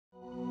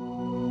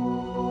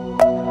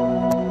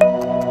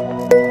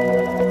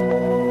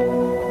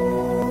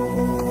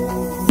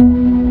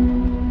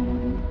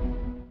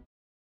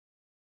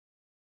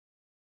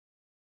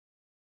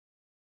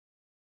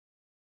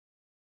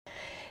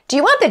Do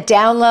you want the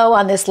down low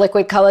on this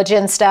liquid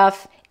collagen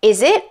stuff?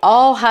 Is it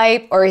all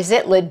hype or is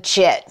it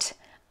legit?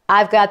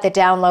 I've got the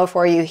down low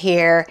for you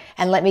here,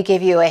 and let me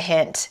give you a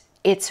hint.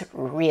 It's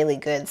really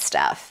good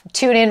stuff.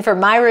 Tune in for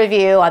my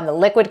review on the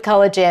liquid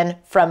collagen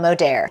from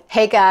Modere.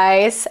 Hey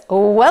guys,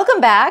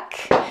 welcome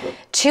back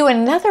to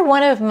another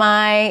one of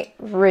my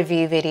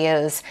review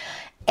videos.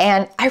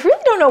 And I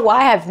really don't know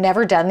why I've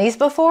never done these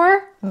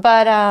before,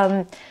 but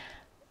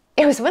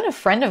it was when a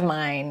friend of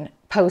mine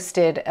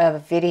posted a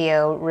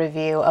video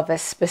review of a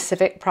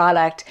specific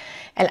product,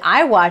 and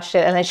I watched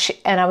it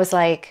and I was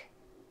like,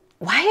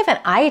 why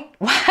haven't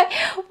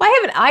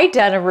I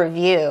done a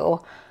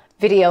review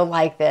video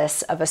like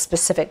this of a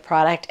specific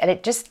product? And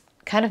it just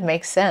kind of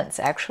makes sense,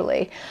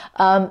 actually.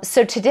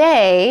 So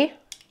today,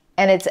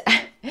 and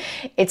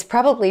it's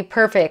probably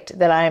probably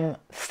that I'm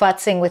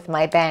futzing with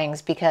my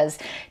bangs, because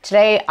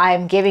today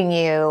I'm giving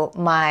you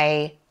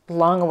my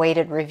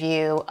long-awaited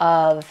review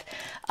of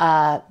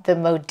the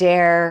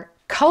Modere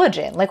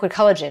collagen, liquid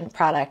collagen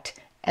product.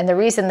 And the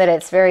reason that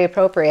it's very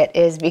appropriate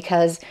is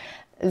because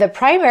the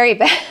primary,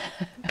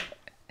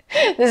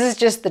 this is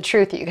just the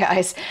truth, you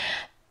guys.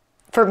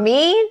 For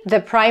me, the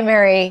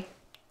primary,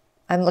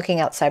 I'm looking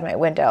outside my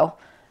window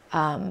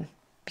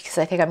because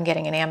I think I'm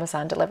getting an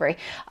Amazon delivery.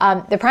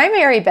 The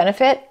primary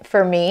benefit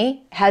for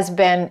me has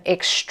been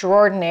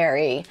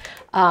extraordinary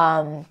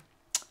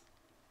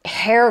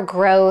hair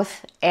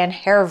growth and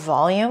hair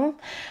volume,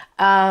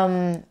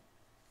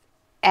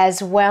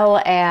 as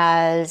well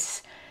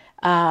as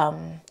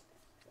I've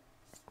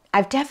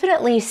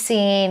definitely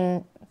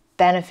seen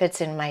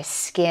benefits in my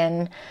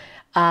skin.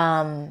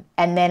 And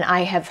then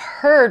I have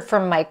heard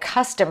from my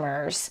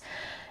customers,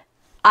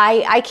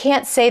 I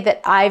can't say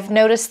that I've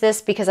noticed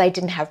this because I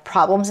didn't have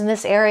problems in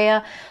this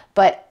area,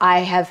 but I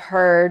have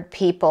heard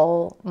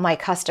people, my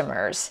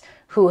customers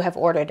who have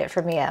ordered it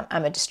from me,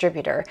 I'm a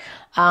distributor,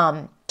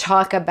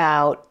 talk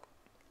about,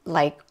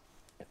 like,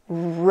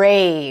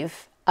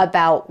 rave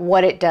about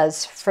what it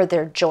does for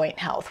their joint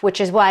health,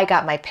 which is why I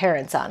got my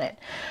parents on it.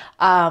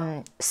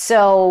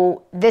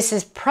 So this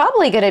is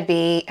probably going to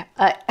be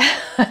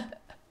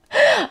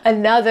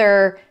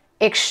another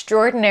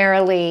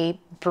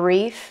extraordinarily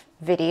brief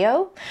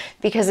video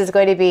because it's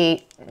going to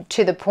be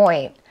to the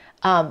point.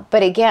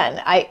 But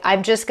again,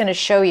 I'm just going to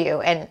show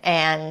you,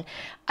 and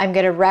I'm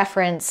going to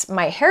reference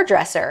my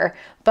hairdresser,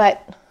 and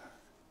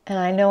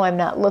I know I'm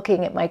not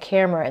looking at my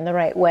camera in the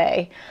right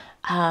way.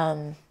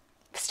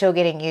 Still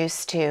getting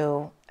used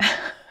to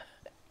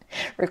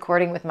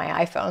recording with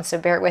my iPhone, so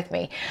bear with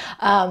me.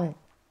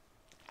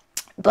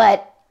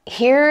 But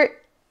here's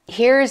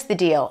the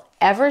deal.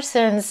 Ever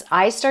since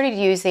I started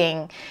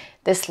using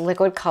this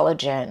liquid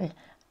collagen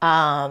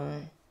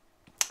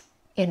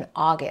in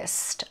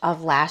August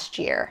of last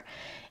year,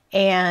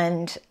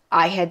 and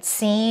I had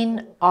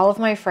seen all of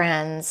my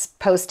friends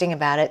posting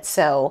about it,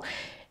 so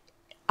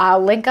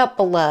I'll link up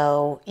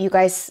below. You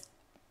guys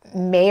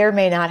may or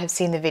may not have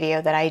seen the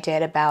video that I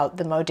did about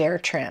the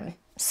Modere trim.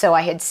 So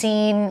I had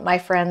seen my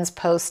friends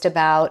post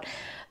about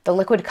the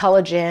liquid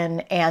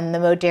collagen and the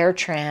Modere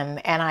trim,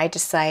 and I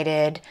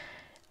decided,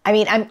 I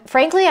mean,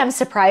 frankly, I'm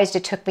surprised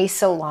it took me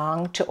so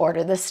long to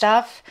order this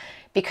stuff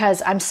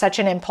because I'm such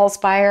an impulse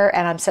buyer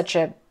and I'm such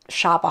a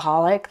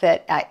shopaholic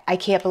that I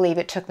can't believe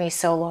it took me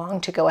so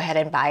long to go ahead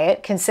and buy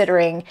it,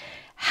 considering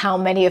how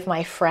many of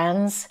my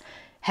friends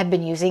have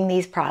been using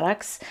these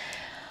products.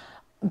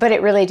 But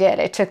it really did.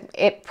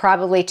 It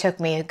probably took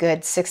me a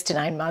good 6 to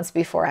 9 months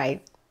before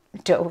I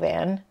dove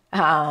in.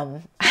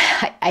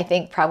 I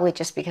think probably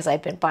just because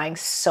I've been buying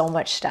so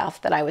much stuff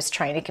that I was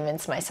trying to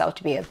convince myself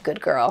to be a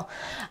good girl.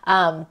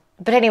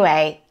 But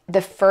anyway,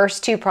 the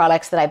first two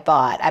products that I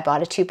bought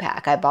a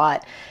 2-pack. I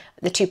bought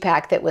the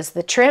 2-pack that was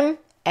the trim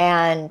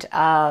and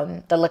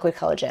the liquid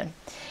collagen.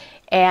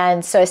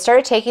 And so I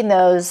started taking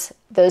those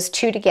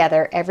two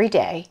together every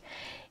day.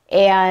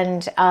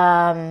 And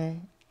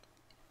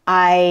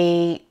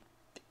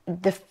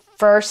the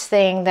first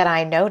thing that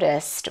I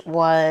noticed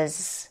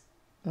was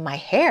my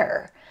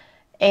hair.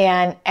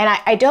 And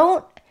I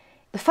don't,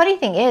 the funny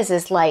thing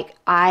is like,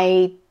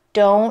 I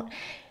don't,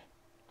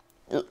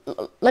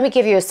 let me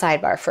give you a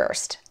sidebar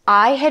first.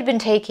 I had been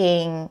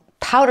taking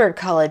powdered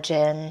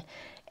collagen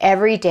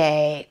every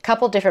day, a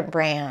couple different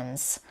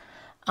brands,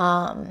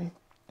 and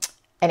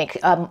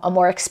a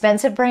more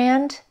expensive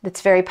brand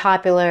that's very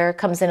popular,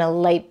 comes in a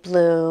light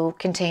blue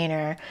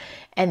container,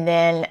 and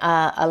then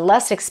a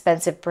less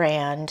expensive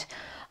brand.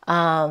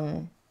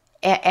 And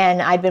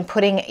I'd been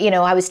putting,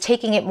 I was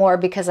taking it more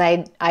because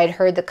I'd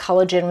heard the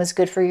collagen was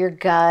good for your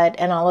gut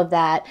and all of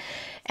that.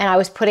 And I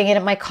was putting it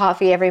in my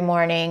coffee every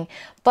morning.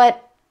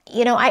 But,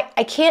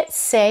 I can't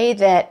say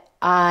that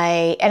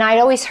and I'd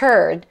always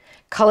heard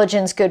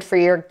collagen's good for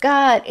your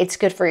gut, it's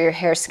good for your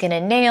hair, skin,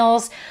 and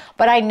nails,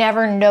 but I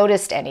never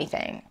noticed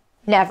anything.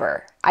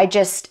 Never.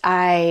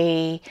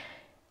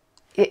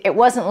 It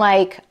wasn't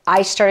like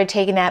I started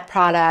taking that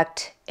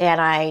product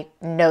and I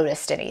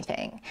noticed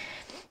anything.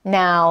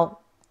 Now,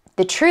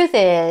 the truth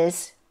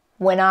is,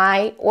 when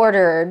I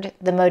ordered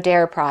the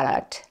Modere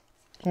product,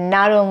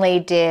 not only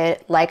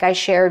did, like I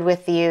shared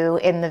with you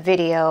in the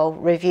video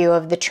review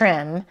of the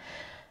trim,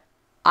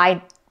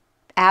 I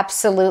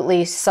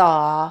absolutely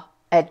saw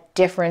a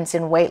difference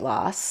in weight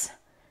loss,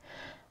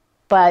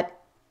 but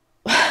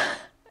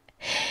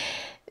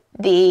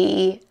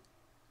the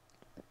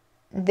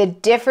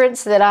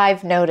difference that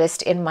I've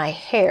noticed in my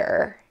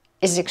hair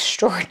is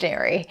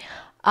extraordinary.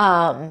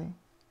 What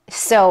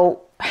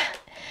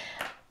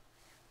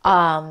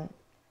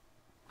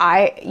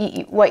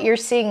you're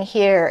seeing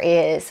here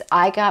is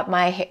I got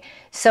my hair.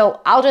 So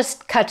I'll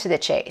just cut to the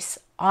chase.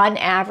 On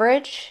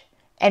average,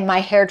 and my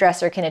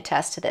hairdresser can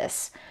attest to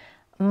this,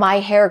 my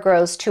hair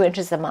grows 2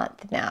 inches a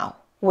month now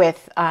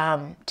with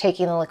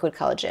taking the liquid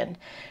collagen.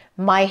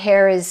 My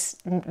hair is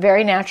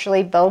very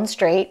naturally bone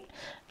straight,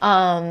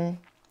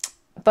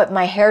 but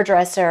my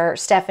hairdresser,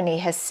 Stephanie,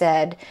 has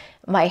said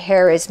my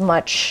hair is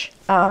much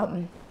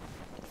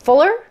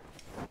fuller.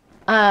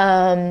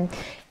 And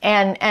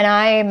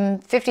I'm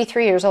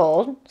 53 years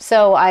old,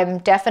 so I'm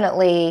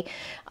definitely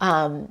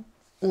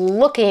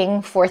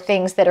looking for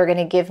things that are going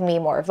to give me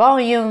more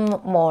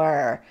volume,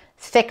 more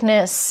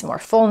thickness, more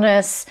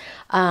fullness.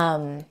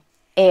 And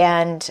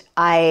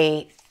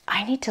I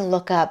need to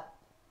look up,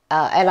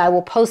 and I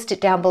will post it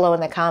down below in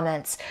the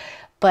comments,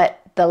 but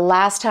the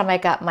last time I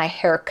got my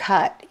hair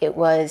cut, it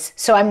was,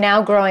 so I'm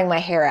now growing my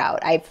hair out.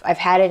 I've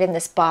had it in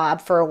this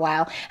bob for a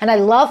while, and I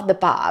love the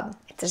bob.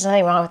 There's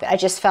nothing wrong with it. I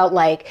just felt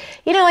like,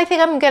 you know, I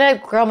think I'm going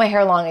to grow my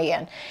hair long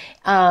again.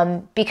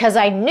 Because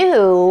I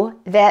knew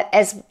that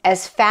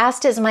as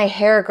fast as my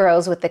hair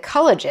grows with the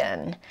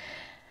collagen,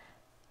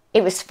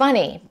 it was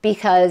funny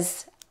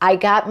because I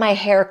got my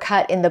hair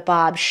cut in the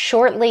bob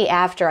shortly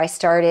after I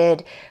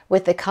started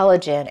with the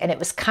collagen, and it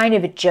was kind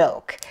of a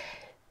joke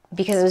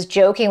because I was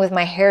joking with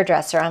my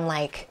hairdresser. I'm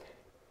like,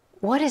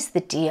 what is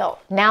the deal?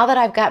 Now that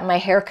I've gotten my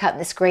hair cut in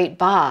this great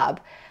bob,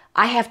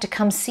 I have to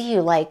come see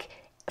you like,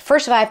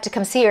 first of all, I have to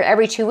come see her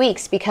every 2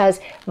 weeks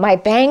because my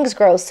bangs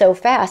grow so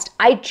fast.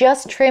 I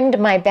just trimmed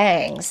my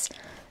bangs.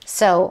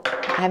 So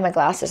I have my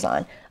glasses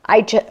on.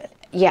 I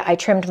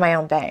trimmed my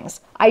own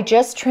bangs. I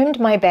just trimmed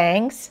my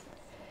bangs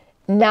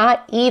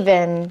not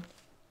even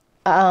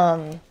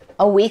a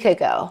week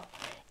ago.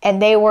 And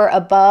they were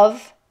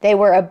above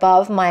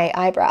my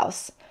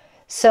eyebrows.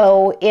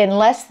 So in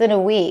less than a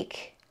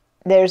week,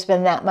 there's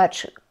been that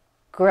much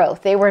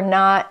growth. They were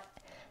not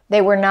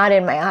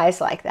in my eyes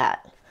like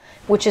that,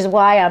 which is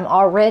why I'm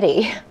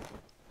already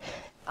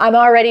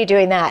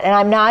doing that. And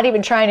I'm not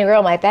even trying to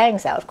grow my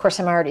bangs out. Of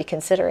course, I'm already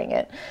considering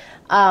it.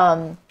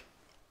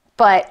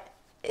 But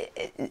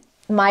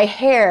my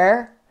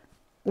hair,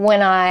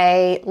 when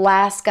I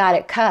last got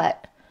it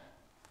cut,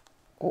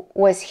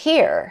 was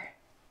here.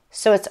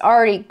 So it's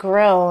already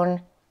grown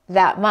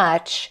that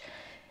much.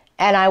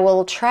 And I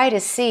will try to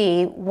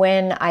see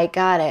when I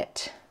got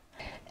it.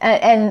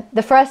 And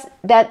that's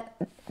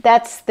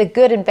the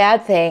good and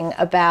bad thing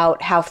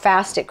about how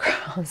fast it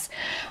grows.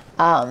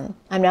 I'm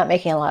not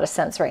making a lot of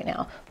sense right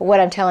now, but what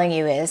I'm telling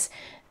you is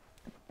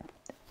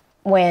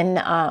when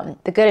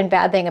the good and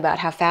bad thing about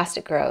how fast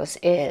it grows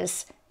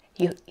is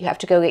you have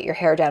to go get your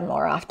hair done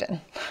more often.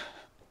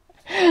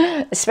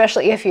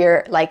 Especially if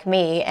you're like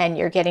me and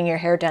you're getting your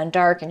hair done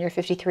dark and you're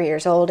 53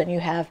 years old and you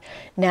have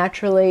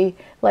naturally,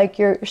 like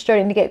you're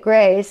starting to get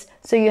grays.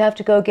 So you have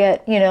to go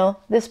get, you know,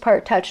 this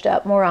part touched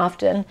up more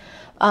often.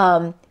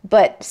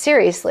 But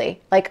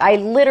seriously, like I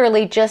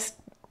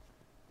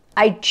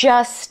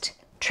just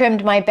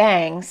trimmed my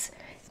bangs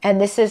and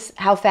this is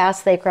how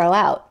fast they grow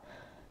out.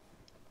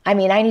 I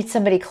mean, I need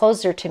somebody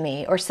closer to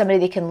me or somebody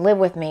that can live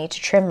with me to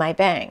trim my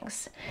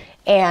bangs.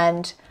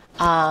 And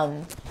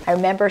I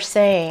remember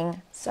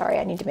saying, sorry,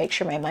 I need to make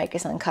sure my mic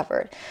is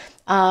uncovered,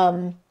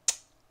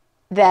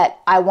 that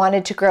I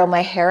wanted to grow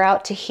my hair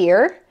out to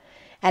here.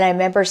 And I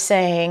remember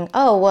saying,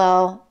 oh,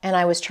 well, and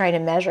I was trying to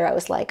measure. I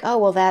was like, oh,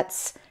 well,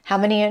 that's how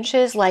many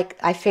inches? Like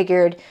I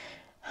figured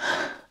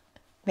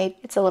maybe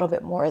it's a little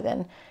bit more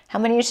than, how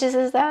many inches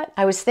is that?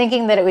 I was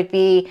thinking that it would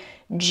be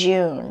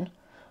June,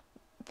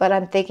 but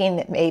I'm thinking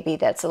that maybe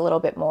that's a little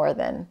bit more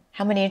than,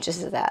 how many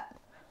inches is that?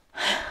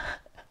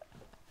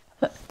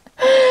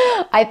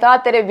 I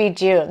thought that it'd be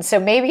June. So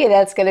maybe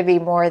that's going to be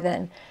more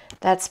than,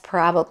 that's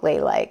probably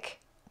like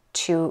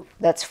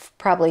that's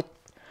probably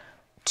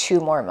 2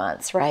 more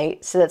months,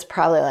 right? So that's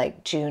probably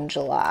like June,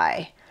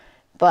 July.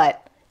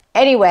 But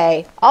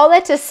anyway, all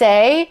that to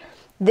say,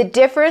 the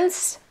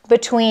difference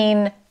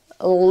between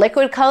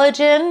liquid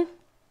collagen,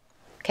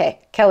 okay,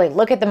 Kelly,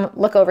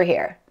 look over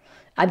here.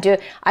 As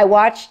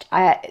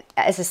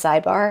a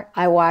sidebar,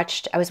 I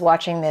was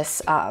watching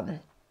this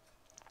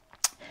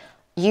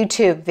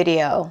YouTube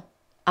video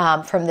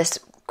from this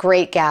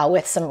great gal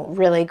with some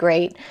really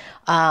great,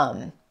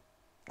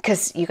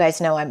 because you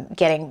guys know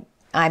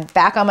I'm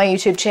back on my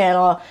YouTube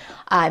channel.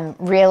 I'm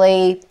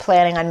really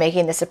planning on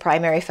making this a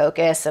primary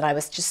focus. And I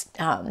was just,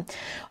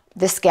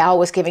 this gal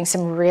was giving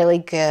some really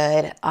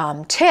good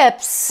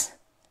tips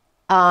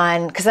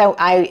on, because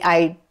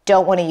I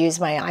don't want to use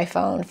my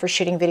iPhone for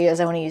shooting videos.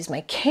 I want to use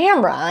my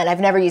camera, and I've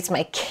never used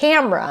my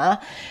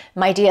camera,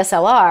 my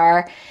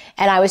DSLR.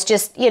 And I was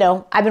just, you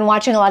know, I've been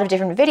watching a lot of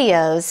different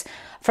videos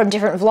from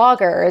different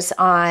vloggers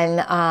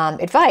on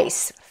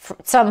different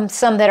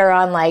some that are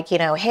on like, you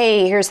know,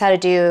 hey, here's how to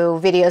do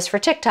videos for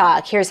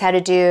TikTok. Here's how to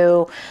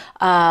do,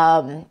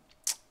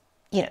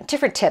 you know,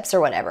 different tips or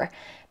whatever.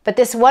 But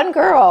this one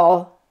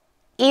girl,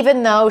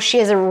 even though she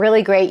has a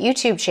really great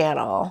YouTube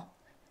channel,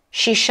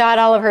 she shot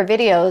all of her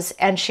videos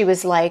and she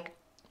was like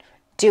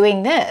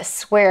doing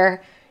this,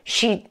 where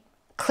she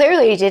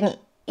clearly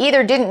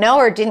either didn't know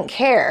or didn't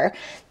care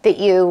that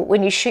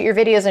when you shoot your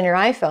videos on your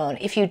iPhone,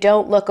 if you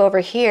don't look over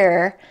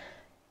here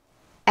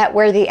at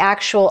where the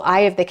actual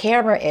eye of the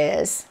camera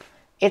is,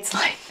 it's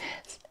like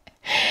this.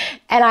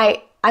 And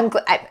I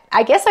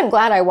guess I'm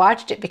glad I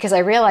watched it, because I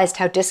realized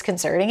how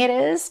disconcerting it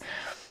is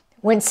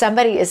when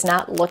somebody is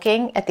not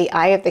looking at the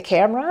eye of the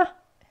camera.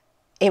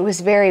 It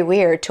was very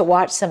weird to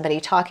watch somebody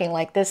talking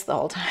like this the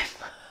whole time.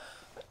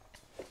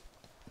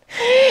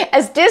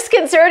 As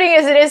disconcerting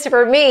as it is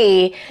for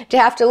me to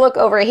have to look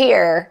over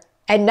here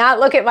and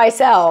not look at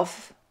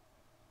myself,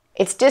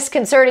 it's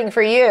disconcerting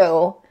for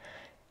you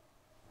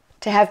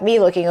to have me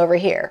looking over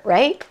here,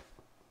 right?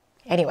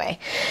 Anyway,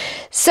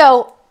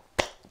 so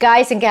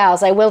guys and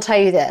gals, I will tell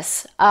you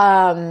this.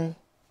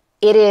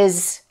 It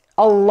is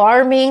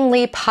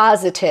alarmingly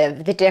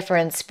positive, the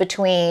difference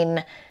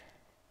between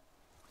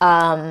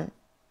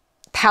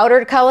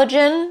powdered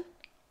collagen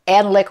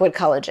and liquid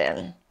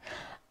collagen.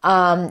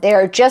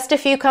 There are just a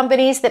few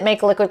companies that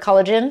make liquid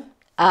collagen.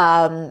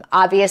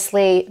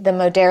 Obviously, the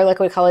Modere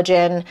Liquid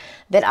Collagen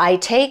that I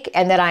take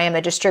and that I am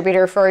a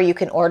distributor for, you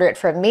can order it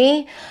from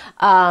me.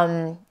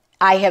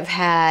 I have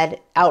had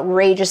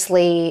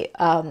outrageously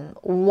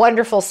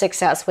wonderful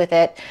success with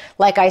it.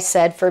 Like I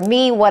said, for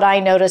me, what I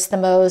notice the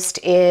most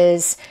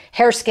is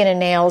hair, skin, and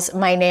nails.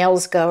 My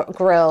nails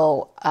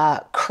grow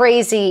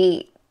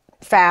crazy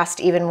fast,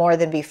 even more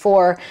than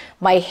before.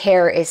 My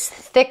hair is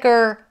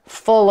thicker,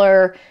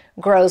 fuller,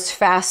 grows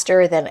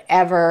faster than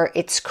ever.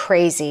 It's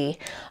crazy.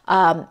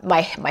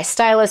 My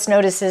stylist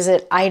notices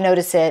it. I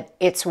notice it.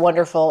 It's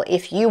wonderful.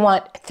 If you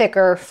want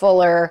thicker,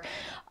 fuller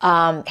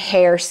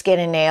hair, skin,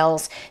 and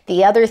nails.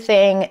 The other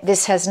thing,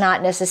 this has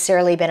not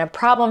necessarily been a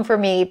problem for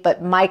me,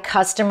 but my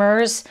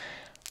customers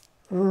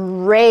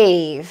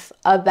rave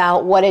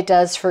about what it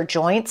does for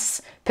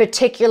joints,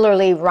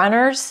 particularly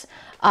runners.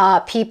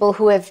 People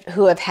who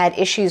have had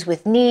issues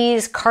with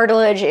knees,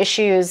 cartilage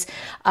issues,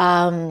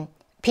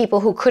 people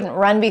who couldn't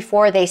run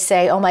before, they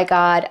say, oh my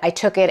God, I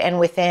took it and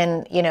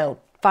within,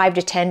 5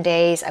 to 10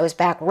 days, I was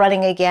back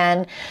running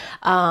again.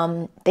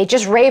 They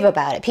just rave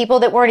about it. People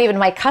that weren't even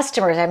my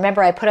customers. I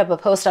remember I put up a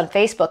post on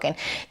Facebook and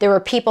there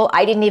were people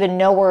I didn't even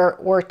know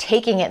were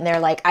taking it, and they're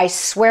like, I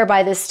swear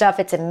by this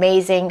stuff, it's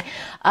amazing.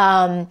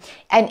 And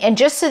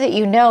just so that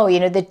you know,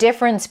 the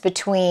difference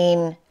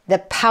between the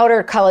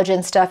powdered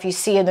collagen stuff you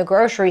see in the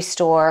grocery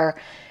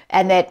store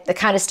and that the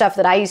kind of stuff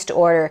that I used to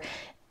order,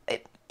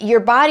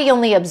 your body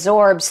only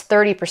absorbs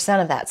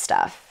 30% of that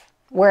stuff.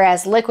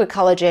 Whereas liquid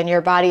collagen,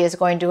 your body is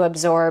going to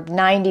absorb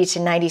 90 to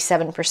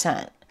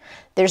 97%.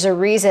 There's a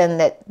reason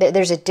that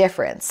there's a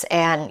difference.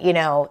 And,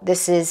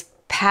 this is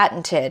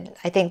patented.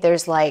 I think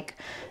there's like,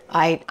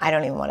 I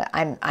don't even want to,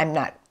 I'm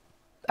not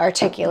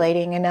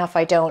articulating enough.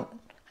 It's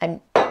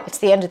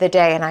the end of the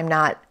day and I'm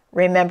not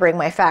remembering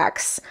my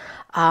facts,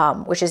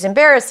 which is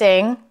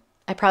embarrassing.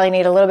 I probably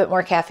need a little bit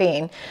more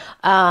caffeine.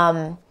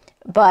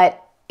 But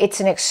it's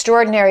an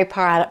extraordinary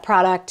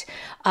product.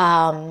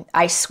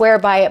 I swear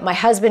by it. My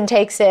husband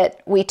takes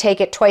it. We take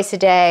it twice a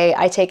day.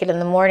 I take it in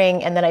the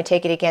morning and then I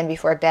take it again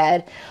before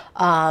bed.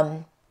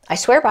 I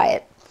swear by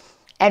it.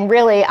 And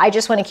really, I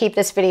just want to keep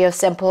this video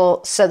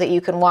simple so that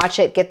you can watch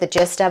it, get the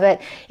gist of it.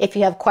 If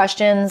you have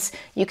questions,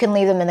 you can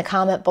leave them in the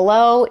comment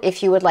below.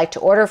 If you would like to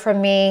order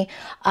from me,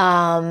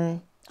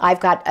 I've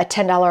got a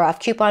 $10 off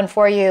coupon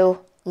for you.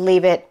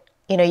 Leave it.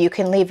 You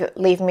can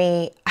leave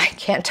me, I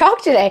can't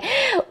talk today,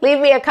 leave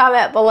me a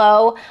comment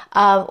below,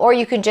 or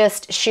you can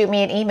just shoot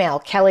me an email,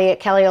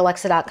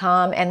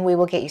 kelly@kellyalexa.com, and we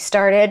will get you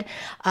started.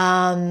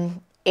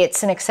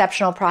 It's an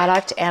exceptional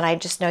product, and I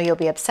just know you'll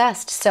be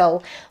obsessed.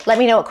 So let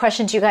me know what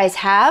questions you guys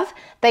have.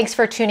 Thanks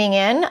for tuning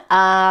in.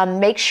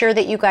 Make sure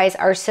that you guys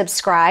are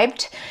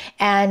subscribed,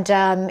 and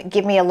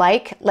give me a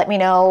like. Let me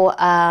know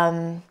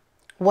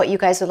what you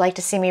guys would like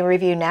to see me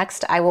review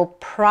next. I will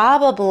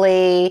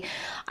probably,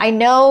 I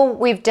know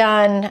we've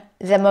done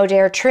the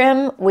Modere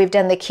trim, we've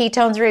done the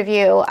ketones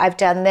review, I've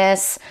done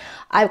this,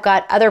 I've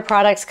got other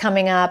products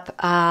coming up.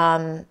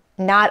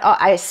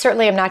 I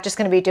certainly am not just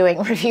going to be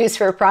doing reviews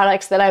for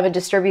products that I'm a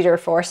distributor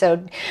for.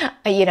 So,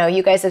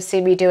 you guys have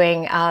seen me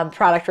doing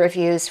product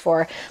reviews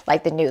for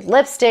like the nude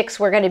lipsticks.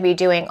 We're going to be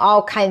doing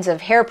all kinds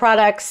of hair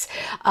products,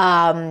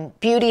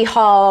 beauty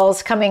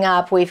hauls coming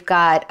up. We've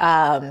got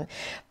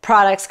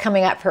products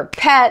coming up for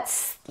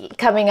pets,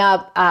 coming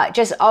up,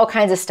 just all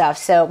kinds of stuff.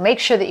 So make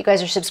sure that you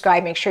guys are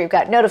subscribed. Make sure you've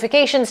got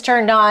notifications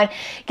turned on.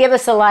 Give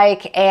us a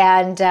like.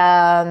 And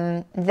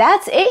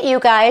that's it, you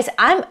guys.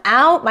 I'm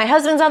out. My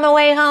husband's on the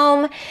way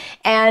home.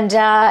 And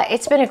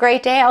it's been a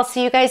great day. I'll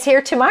see you guys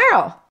here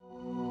tomorrow.